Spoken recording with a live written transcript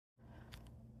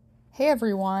Hey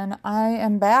everyone, I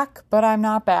am back, but I'm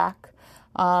not back.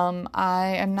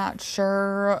 I am not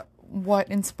sure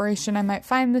what inspiration I might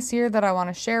find this year that I want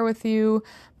to share with you,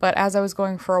 but as I was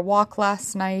going for a walk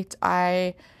last night,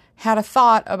 I had a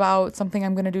thought about something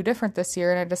I'm going to do different this year,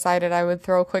 and I decided I would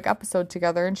throw a quick episode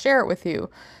together and share it with you.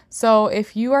 So,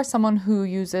 if you are someone who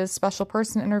uses special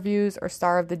person interviews or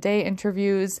star of the day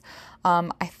interviews,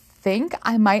 I think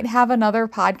I might have another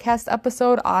podcast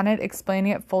episode on it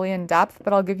explaining it fully in depth,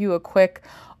 but I'll give you a quick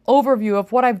overview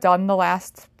of what I've done the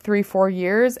last 3-4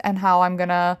 years and how I'm going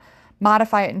to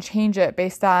modify it and change it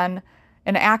based on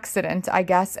an accident, I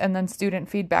guess, and then student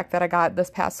feedback that I got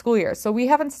this past school year. So we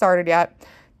haven't started yet.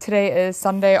 Today is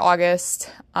Sunday,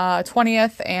 August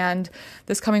 20th, and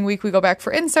this coming week we go back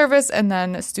for in-service, and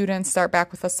then students start back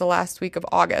with us the last week of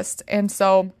August. And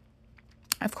so,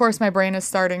 of course, my brain is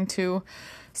starting to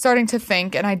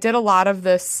think, and I did a lot of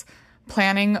this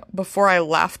planning before I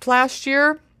left last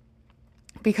year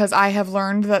because I have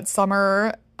learned that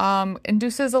summer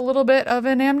induces a little bit of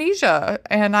an amnesia,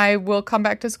 and I will come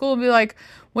back to school and be like,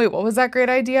 wait, what was that great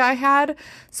idea I had?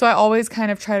 So I always kind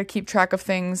of try to keep track of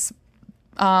things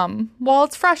while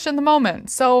it's fresh in the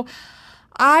moment. So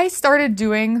I started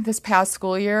doing this past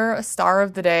school year a star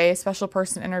of the day, special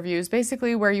person interviews,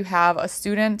 basically where you have a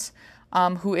student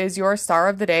who is your star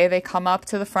of the day. They come up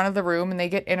to the front of the room and they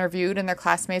get interviewed, and their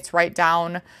classmates write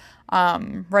down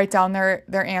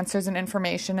their answers and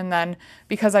information. And then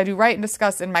because I do write and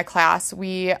discuss in my class,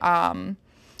 we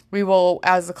will,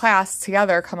 as a class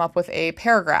together, come up with a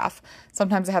paragraph.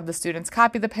 Sometimes I have the students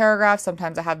copy the paragraph.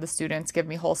 Sometimes I have the students give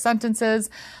me whole sentences.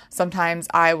 Sometimes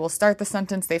I will start the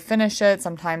sentence, they finish it.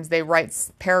 Sometimes they write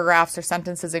paragraphs or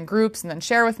sentences in groups and then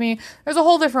share with me. There's a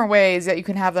whole different ways that you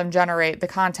can have them generate the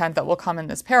content that will come in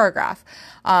this paragraph.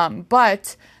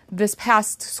 But this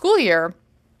past school year,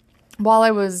 while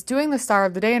I was doing the Star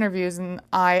of the Day interviews, and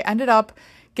I ended up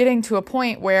getting to a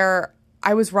point where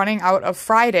I was running out of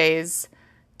Fridays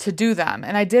to do them.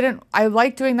 And I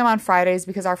like doing them on Fridays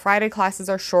because our Friday classes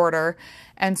are shorter.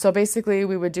 And so basically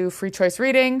we would do free choice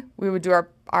reading, we would do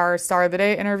our Star of the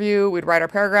Day interview, we'd write our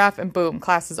paragraph, and boom,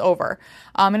 class is over.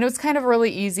 And it was kind of a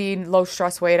really easy, low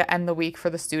stress way to end the week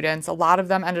for the students. A lot of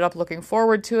them ended up looking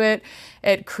forward to it.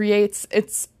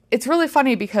 It's really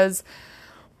funny because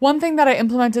one thing that I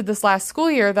implemented this last school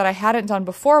year that I hadn't done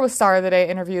before with Star of the Day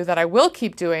interview that I will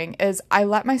keep doing is I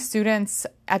let my students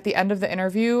at the end of the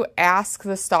interview ask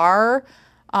the star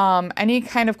any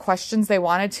kind of questions they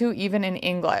wanted to, even in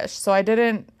English. So I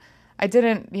didn't,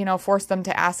 force them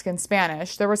to ask in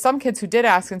Spanish. There were some kids who did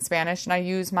ask in Spanish, and I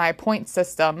used my point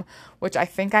system, which I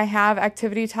think I have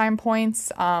activity time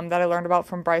points that I learned about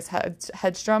from Bryce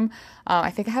Hedstrom. I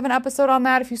think I have an episode on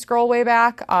that if you scroll way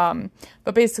back.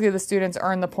 But basically the students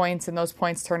earn the points, and those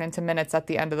points turn into minutes at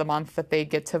the end of the month that they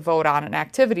get to vote on an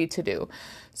activity to do.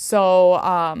 So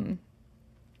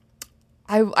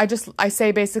I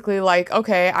say basically like,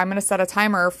 okay, I'm going to set a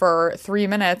timer for 3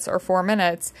 minutes or 4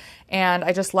 minutes, and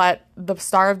I just let the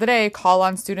star of the day call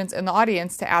on students in the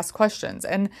audience to ask questions.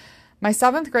 And my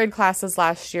 7th grade classes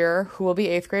last year, who will be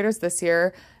 8th graders this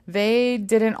year, they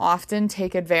didn't often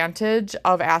take advantage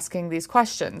of asking these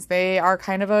questions. They are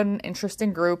kind of an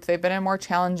interesting group. They've been a more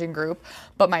challenging group.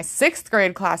 But my 6th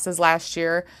grade classes last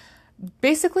year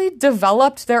basically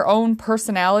developed their own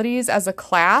personalities as a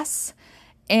class,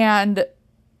 and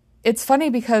it's funny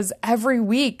because every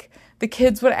week the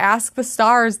kids would ask the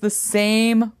stars the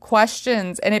same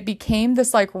questions, and it became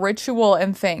this like ritual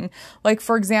and thing. Like,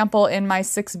 for example, in my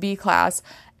 6B class,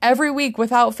 every week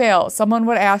without fail, someone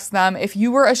would ask them, if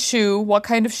you were a shoe, what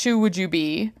kind of shoe would you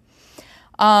be?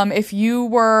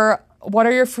 What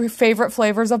are your favorite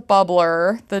flavors of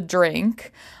Bubbler, the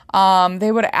drink?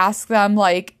 They would ask them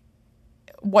like,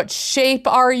 what shape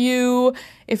are you?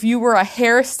 If you were a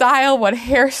hairstyle, what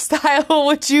hairstyle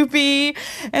would you be?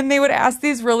 And they would ask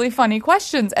these really funny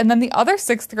questions. And then the other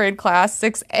 6th grade class,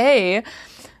 6A,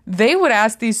 they would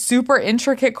ask these super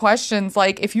intricate questions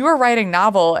like, if you were writing a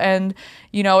novel and,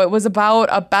 it was about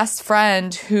a best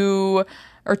friend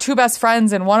or 2 best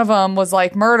friends and one of them was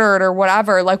like murdered or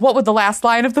whatever, like what would the last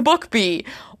line of the book be?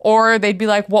 Or they'd be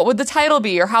like, what would the title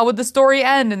be? Or how would the story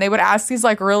end? And they would ask these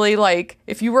like really like,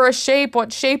 if you were a shape,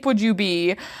 what shape would you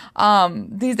be?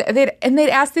 They'd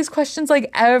ask these questions like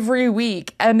every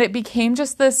week. And it became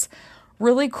just this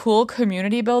really cool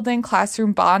community building,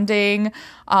 classroom bonding,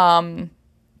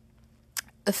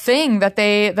 thing that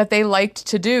they liked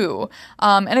to do.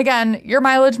 And again, your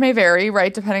mileage may vary,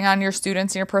 right? Depending on your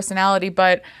students and your personality,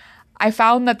 but I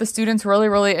found that the students really,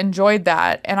 really enjoyed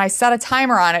that. And I set a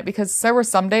timer on it because there were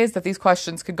some days that these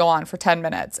questions could go on for 10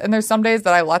 minutes. And there's some days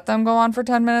that I let them go on for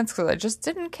 10 minutes because I just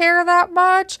didn't care that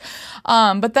much.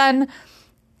 But then,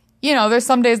 there's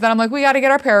some days that I'm like, we got to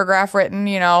get our paragraph written,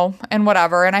 and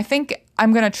whatever. And I think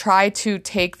I'm going to try to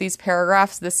take these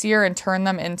paragraphs this year and turn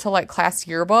them into like class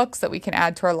yearbooks that we can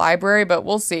add to our library. But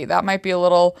we'll see. That might be a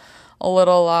little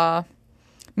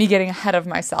me getting ahead of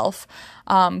myself.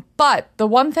 But the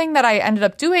one thing that I ended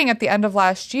up doing at the end of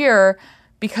last year,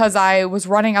 because I was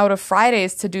running out of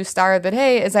Fridays to do Star of the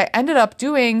Day, is I ended up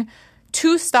doing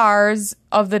 2 stars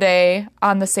of the day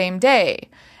on the same day.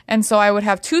 And so I would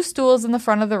have 2 stools in the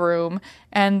front of the room,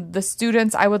 and the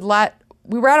students,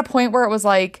 we were at a point where it was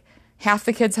like half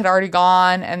the kids had already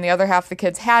gone and the other half the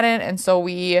kids hadn't. And so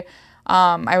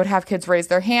I would have kids raise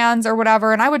their hands or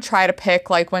whatever. And I would try to pick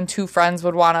like when 2 friends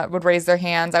would raise their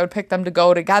hands, I would pick them to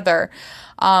go together.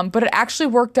 But it actually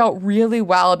worked out really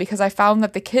well because I found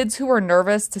that the kids who were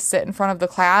nervous to sit in front of the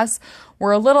class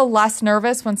were a little less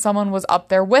nervous when someone was up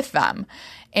there with them.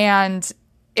 And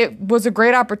it was a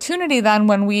great opportunity then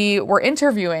when we were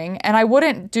interviewing, and I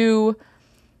wouldn't do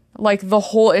like the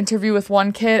whole interview with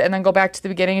one kid and then go back to the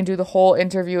beginning and do the whole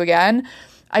interview again.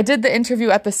 I did the interview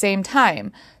at the same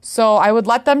time. So I would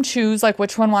let them choose like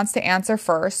which one wants to answer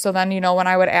first. So then, when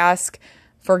I would ask,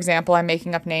 for example, I'm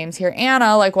making up names here,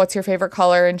 Anna, like, what's your favorite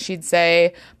color? And she'd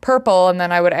say purple. And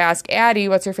then I would ask Addie,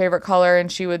 what's your favorite color?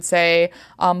 And she would say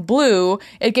blue.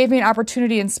 It gave me an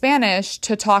opportunity in Spanish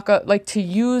to talk, to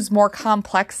use more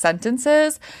complex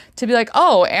sentences to be like,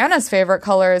 oh, Anna's favorite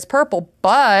color is purple,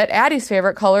 but Addie's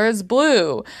favorite color is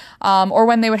blue. Or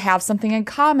when they would have something in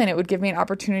common, it would give me an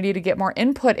opportunity to get more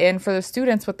input in for the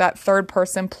students with that third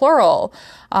person plural.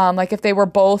 Like if they were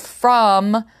both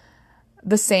from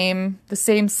the same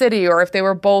city, or if they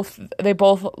both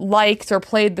liked or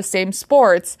played the same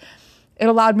sports, it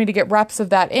allowed me to get reps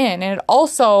of that in. And it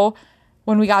also,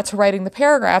 when we got to writing the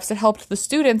paragraphs, it helped the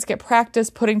students get practice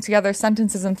putting together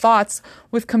sentences and thoughts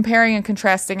with comparing and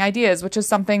contrasting ideas, which is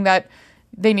something that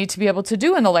they need to be able to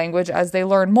do in the language as they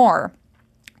learn more.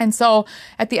 And so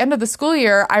at the end of the school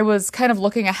year, I was kind of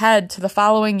looking ahead to the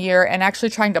following year and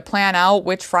actually trying to plan out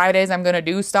which Fridays I'm going to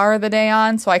do Star of the Day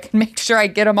on so I can make sure I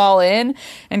get them all in,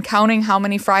 and counting how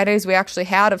many Fridays we actually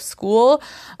had of school.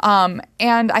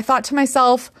 And I thought to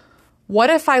myself, what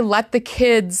if I let the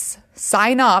kids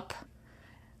sign up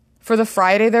for the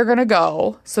Friday they're going to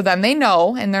go, so then they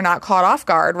know and they're not caught off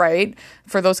guard, right?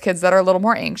 For those kids that are a little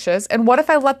more anxious. And what if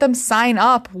I let them sign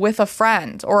up with a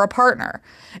friend or a partner?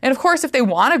 And of course, if they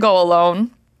want to go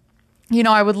alone,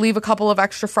 I would leave a couple of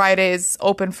extra Fridays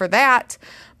open for that.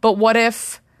 But what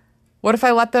if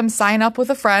I let them sign up with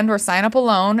a friend or sign up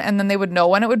alone, and then they would know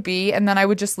when it would be, and then I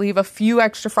would just leave a few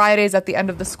extra Fridays at the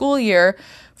end of the school year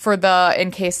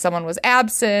in case someone was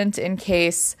absent, in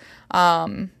case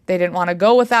they didn't want to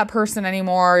go with that person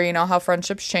anymore, how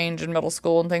friendships change in middle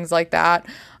school and things like that.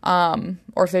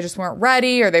 Or if they just weren't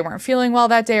ready or they weren't feeling well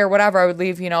that day or whatever, I would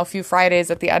leave, a few Fridays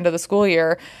at the end of the school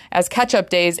year as catch-up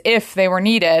days if they were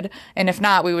needed. And if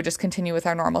not, we would just continue with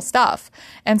our normal stuff.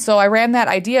 And so I ran that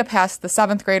idea past the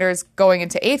 7th graders going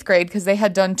into 8th grade because they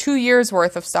had done 2 years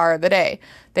worth of Star of the Day.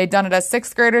 They'd done it as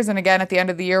 6th graders. And again, at the end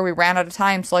of the year, we ran out of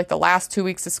time. So like the last 2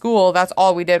 weeks of school, that's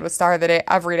all we did was Star of the Day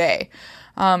every day.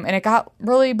 And it got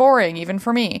really boring, even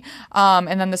for me.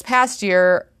 And then this past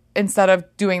year, instead of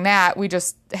doing that, we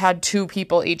just had 2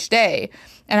 people each day.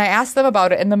 And I asked them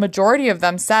about it, and the majority of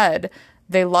them said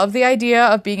they love the idea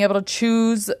of being able to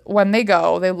choose when they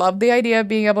go. They love the idea of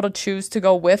being able to choose to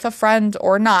go with a friend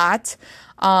or not,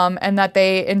 and that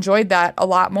they enjoyed that a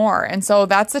lot more. And so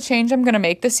that's the change I'm going to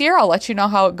make this year. I'll let you know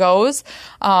how it goes.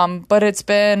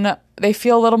 But they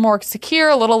feel a little more secure,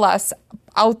 a little less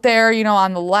out there,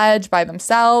 on the ledge by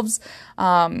themselves.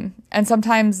 And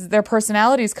sometimes their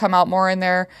personalities come out more, and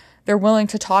they're willing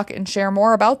to talk and share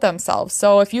more about themselves.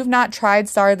 So if you've not tried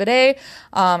Star of the Day,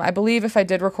 I believe if I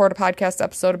did record a podcast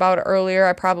episode about it earlier,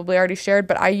 I probably already shared,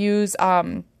 but I use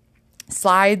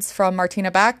slides from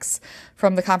Martina Beck's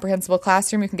from the Comprehensible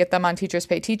Classroom. You can get them on Teachers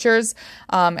Pay Teachers.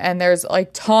 And there's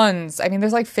like tons. I mean,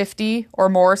 there's like 50 or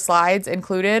more slides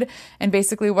included. And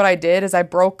basically what I did is I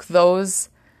broke all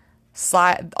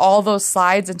those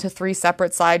slides into 3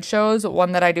 separate slideshows.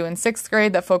 One that I do in 6th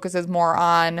grade that focuses more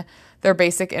on their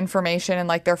basic information and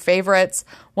like their favorites.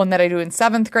 One that I do in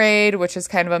 7th grade, which is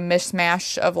kind of a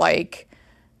mishmash of like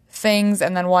things.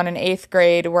 And then one in 8th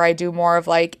grade where I do more of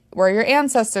like, where are your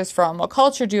ancestors from? What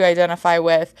culture do you identify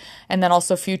with? And then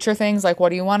also future things like, what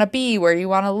do you want to be? Where do you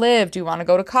want to live? Do you want to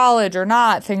go to college or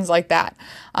not? Things like that.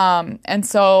 And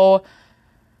so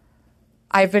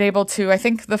I've been able to, I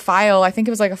think it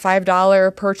was like a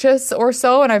 $5 purchase or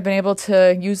so, and I've been able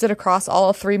to use it across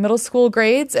all 3 middle school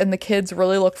grades, and the kids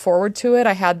really look forward to it.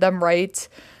 I had them write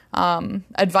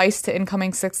advice to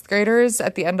incoming 6th graders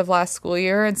at the end of last school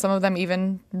year, and some of them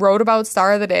even wrote about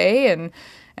Star of the Day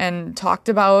and talked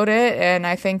about it, and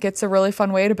I think it's a really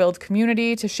fun way to build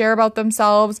community, to share about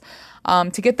themselves,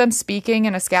 to get them speaking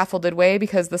in a scaffolded way,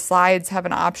 because the slides have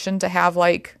an option to have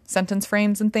like sentence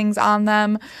frames and things on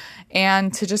them,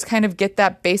 and to just kind of get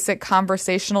that basic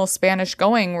conversational Spanish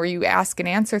going where you ask and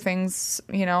answer things,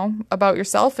 about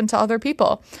yourself and to other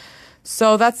people.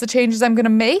 So that's the changes I'm going to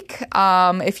make.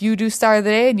 If you do Star of the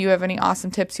Day and you have any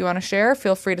awesome tips you want to share,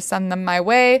 feel free to send them my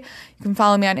way. You can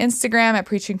follow me on Instagram at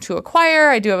Preaching to a Choir.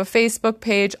 I do have a Facebook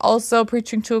page, also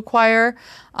Preaching to a Choir.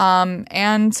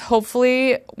 And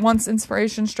hopefully once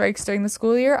inspiration strikes during the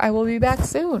school year, I will be back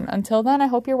soon. Until then, I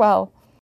hope you're well.